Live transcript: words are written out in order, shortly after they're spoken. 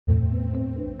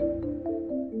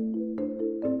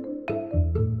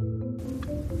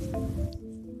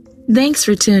Thanks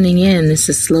for tuning in. This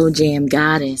is Slow Jam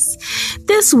Goddess.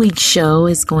 This week's show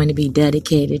is going to be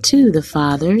dedicated to the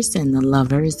fathers and the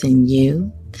lovers and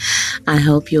you. I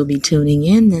hope you'll be tuning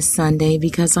in this Sunday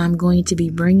because I'm going to be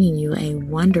bringing you a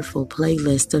wonderful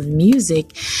playlist of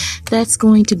music that's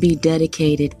going to be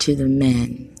dedicated to the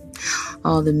men.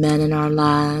 All the men in our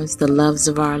lives, the loves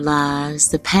of our lives,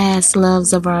 the past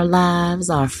loves of our lives,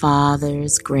 our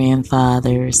fathers,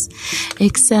 grandfathers,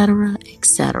 etc.,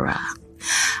 etc.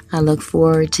 I look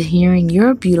forward to hearing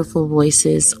your beautiful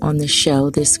voices on the show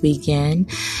this weekend.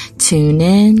 Tune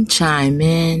in, chime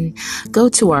in, go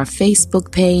to our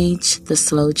Facebook page, The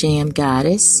Slow Jam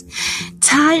Goddess.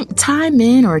 Time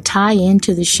in or tie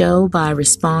into the show by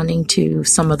responding to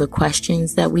some of the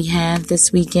questions that we have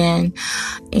this weekend.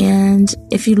 And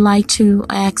if you'd like to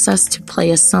ask us to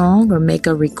play a song or make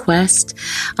a request,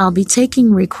 I'll be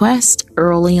taking requests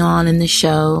early on in the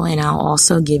show, and I'll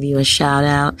also give you a shout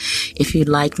out if you'd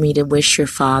like me to wish your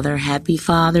father Happy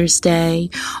Father's Day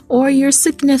or your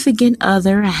significant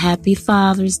other a Happy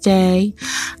Father's Day.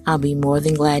 I'll be more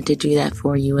than glad to do that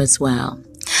for you as well.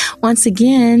 Once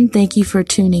again, thank you for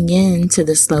tuning in to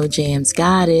the Slow Jams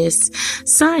Goddess.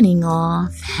 Signing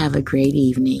off. Have a great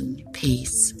evening.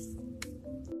 Peace.